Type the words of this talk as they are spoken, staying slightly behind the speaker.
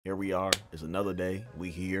Here we are. It's another day. We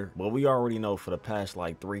here. But we already know for the past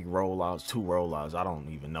like 2 rollouts. I don't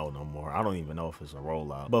even know no more. I don't even know if it's a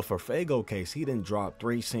rollout. But for SoFaygo case, he done dropped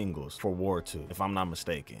 3 singles for War 2, if I'm not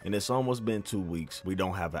mistaken. And it's almost been 2 weeks. We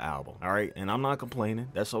don't have an album. All right. And I'm not complaining.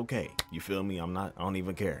 That's okay. You feel me? I don't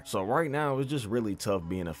even care. So right now, it's just really tough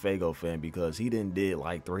being a SoFaygo fan because he did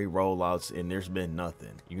like 3 rollouts and there's been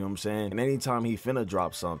nothing. You know what I'm saying? And anytime he finna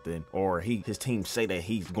drop something or his team say that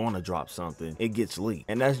he's gonna drop something, it gets leaked.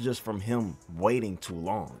 And that's just from him waiting too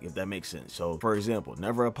long, if that makes sense. So for example,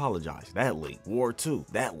 Never Apologize, that leaked. War 2,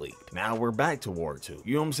 that leaked. Now we're back to War 2.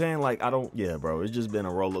 You know what I'm saying? Like, yeah, bro, it's just been a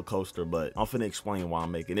roller coaster, but I'm finna explain why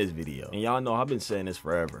I'm making this video. And y'all know I've been saying this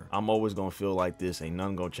forever. I'm always gonna feel like this. Ain't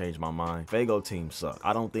nothing gonna change my mind. SoFaygo team suck.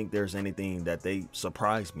 I don't think there's anything that they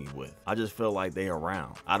surprise me with. I just feel like they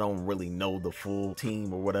around. I don't really know the full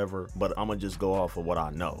team or whatever, but I'm gonna just go off of what I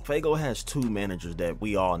know. SoFaygo has 2 managers that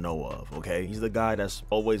we all know of, okay? He's the guy that's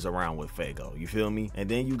always around with SoFaygo, you feel me? And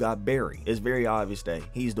then you got Barry. It's very obvious that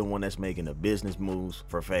he's the one that's making the business moves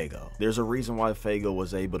for SoFaygo. There's a reason why SoFaygo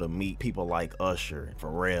was able to meet people like Usher and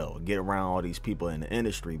Pharrell, get around all these people in the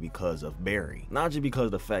industry because of Barry. Not just because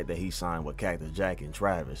of the fact that he signed with Cactus Jack and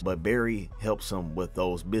Travis, but Barry helps him with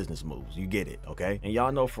those business moves. You get it, okay? And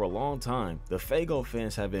y'all know for a long time, the SoFaygo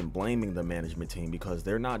fans have been blaming the management team because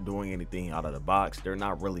they're not doing anything out of the box. They're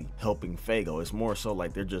not really helping SoFaygo. It's more so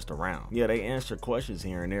like they're just around. Yeah, they answer questions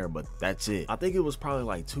here and there, but that's it. I think it was probably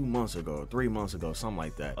like 2 months ago, 3 months ago, something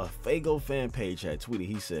like that. A SoFaygo fan page had tweeted,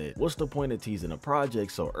 he said, "What's the point of teasing a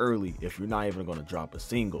project so early if you're not even gonna drop a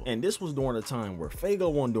single?" And this was during a time where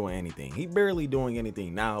SoFaygo wasn't doing anything. He barely doing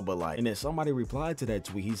anything now, but like, and then somebody replied to that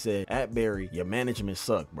tweet. He said, "At Barry, your management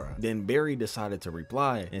sucked, bro." Then Barry decided to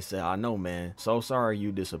reply and said, "I know, man. So sorry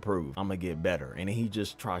you disapprove. I'm gonna get better." And then he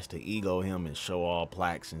just tries to ego him and show all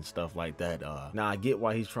plaques and stuff like that. Now I get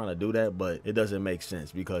why he's trying to do that, but it doesn't make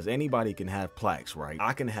sense because anybody can have plaques, right?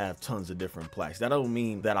 I can have tons of different plaques. That don't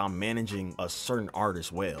mean that I'm managing a certain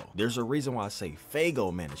artist well. There's a reason why I say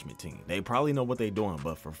SoFaygo management team. They probably know what they're doing,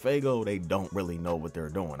 but for SoFaygo, they don't really know what they're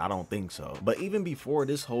doing. I don't think so. But even before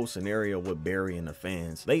this whole scenario with Barry and the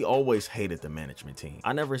fans, they always hated the management team.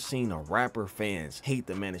 I never seen a rapper fans hate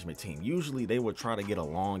the management team. Usually they would try to get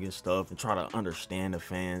along and stuff and try to understand the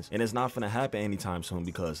fans, and it's not gonna happen anytime soon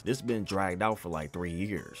because this been dragged out for like 3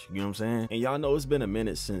 years. You know what I'm saying? And y'all know it's been a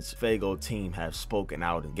minute since SoFaygo team have spoken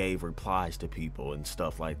out and gave replies to people and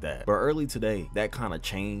stuff like that. But early today, that kind of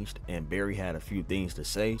changed and Barry had a few things to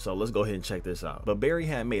say. So let's go ahead and check this out. But Barry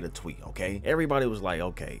had made a tweet, okay? Everybody was like,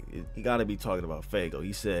 okay, he gotta be talking about SoFaygo.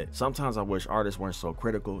 He said, "Sometimes I wish artists weren't so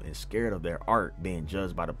critical and scared of their art being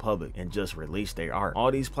judged by the public and just release their art.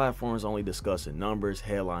 All these platforms only discussing numbers,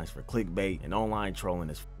 headlines for clickbait, and online trolling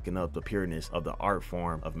is up the pureness of the art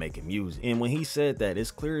form of making music." And when he said that, it's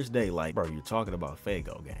clear as day, like, bro, you're talking about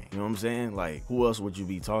SoFaygo gang. You know what I'm saying? Like, who else would you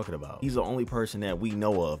be talking about? He's the only person that we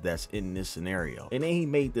know of that's in this scenario. And then he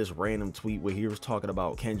made this random tweet where he was talking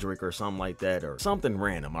about Kendrick or something like that, or something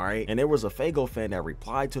random, all right? And there was a SoFaygo fan that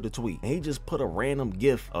replied to the tweet, and he just put a random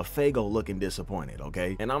gif of SoFaygo looking disappointed,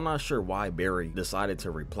 okay? And I'm not sure why Barry decided to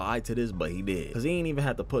reply to this, but he did, because he ain't even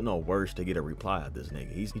had to put no words to get a reply at this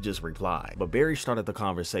nigga. He just replied. But Barry started the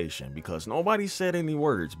conversation because nobody said any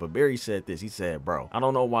words, but Barry said this. He said, "Bro, I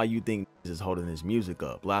don't know why you think is holding his music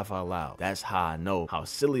up. Laugh out loud. That's how I know how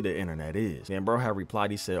silly the internet is." And bro had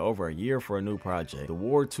replied, he said, "Over a year for a new project. The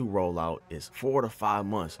War 2 rollout is 4 to 5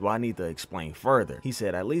 months. Do I need to explain further?" He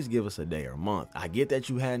said, "At least give us a day or month. I get that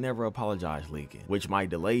you had Never Apologize leaking, which might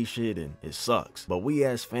delay shit and it sucks, but we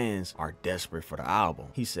as fans are desperate for the album."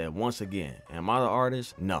 He said, "Once again, am I the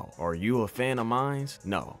artist? No. Are you a fan of mine?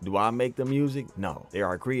 No. Do I make the music? No. There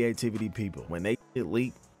are creativity people. When they get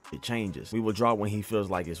leaked, it changes. We will drop when he feels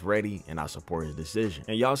like it's ready, and I support his decision."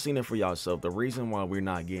 And y'all seen it for yourself. The reason why we're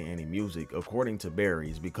not getting any music, according to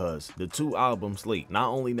Barry, is because the 2 albums leaked. Not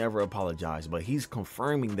only Never Apologize, but he's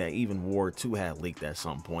confirming that even War 2 had leaked at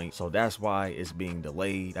some point. So that's why it's being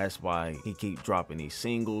delayed. That's why he keep dropping these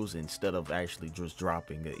singles instead of actually just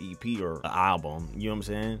dropping an EP or an album. You know what I'm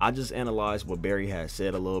saying? I just analyzed what Barry has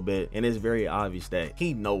said a little bit, and it's very obvious that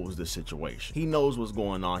he knows the situation. He knows what's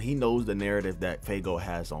going on. He knows the narrative that SoFaygo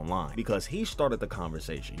has on online because he started the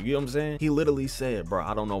conversation. You get what I'm saying? He literally said, "Bro,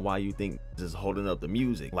 I don't know why you think this is holding up the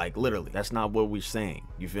music." Like, literally, that's not what we're saying.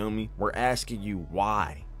 You feel me? We're asking you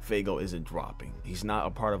why SoFaygo isn't dropping. He's not a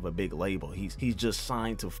part of a big label. He's just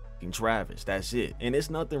signed to and Travis. That's it. And it's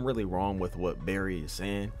nothing really wrong with what Barry is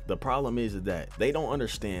saying. The problem is that they don't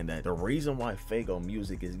understand that the reason why Faygo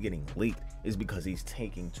music is getting leaked is because he's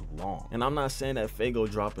taking too long. And I'm not saying that Faygo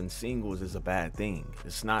dropping singles is a bad thing.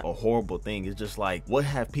 It's not a horrible thing. It's just like, what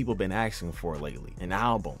have people been asking for lately? An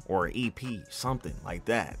album or an EP, something like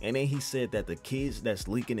that. And then he said that the kids that's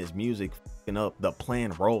leaking his music f***ing up the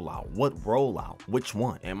planned rollout. What rollout? Which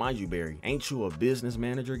one? And mind you, Barry, ain't you a business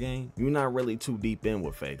manager, gang? You're not really too deep in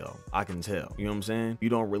with Faygo. I can tell. You know what I'm saying? You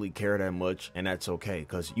don't really care that much, and that's okay,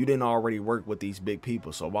 because you didn't already work with these big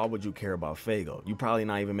people, so why would you care about Faygo? You probably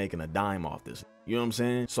not even making a dime off this. You know what I'm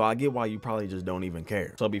saying? So I get why you probably just don't even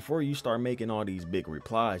care. So before you start making all these big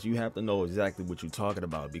replies, you have to know exactly what you're talking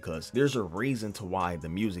about, because there's a reason to why the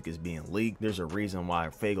music is being leaked. There's a reason why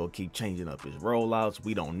Faygo keep changing up his rollouts.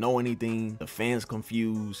 We don't know anything. The fans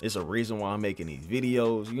confused. It's a reason why I'm making these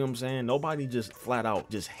videos. You know what I'm saying? Nobody just flat out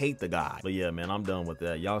just hate the guy. But yeah, man, I'm done with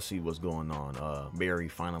that. Y'all see what's going on. Barry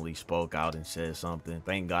finally spoke out and said something.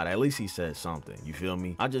 Thank God, at least he said something. You feel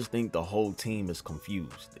me? I just think the whole team is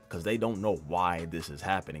confused because they don't know why this is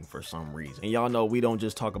happening for some reason. And y'all know we don't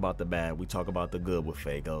just talk about the bad, we talk about the good with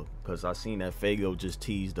Faygo, because I seen that Faygo just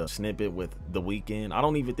teased a snippet with The Weeknd. I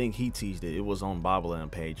don't even think he teased it. It was on Bobblehead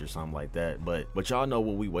page or something like that. But y'all know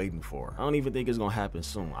what we waiting for. I don't even think it's gonna happen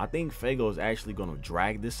soon. I think Faygo is actually gonna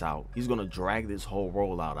drag this out. He's gonna drag this whole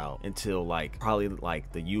rollout out until like probably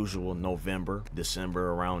like the usual November,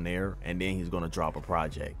 December, around there, and then he's gonna drop a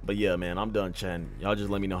project. But yeah, man, I'm done chatting. Y'all just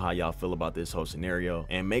let me know how y'all feel about this whole scenario,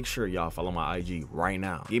 and make sure y'all follow my IG right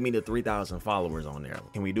now. Give me the 3,000 followers on there.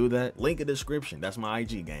 Can we do that? Link in the description. That's my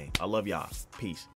IG, gang. I love y'all. Peace.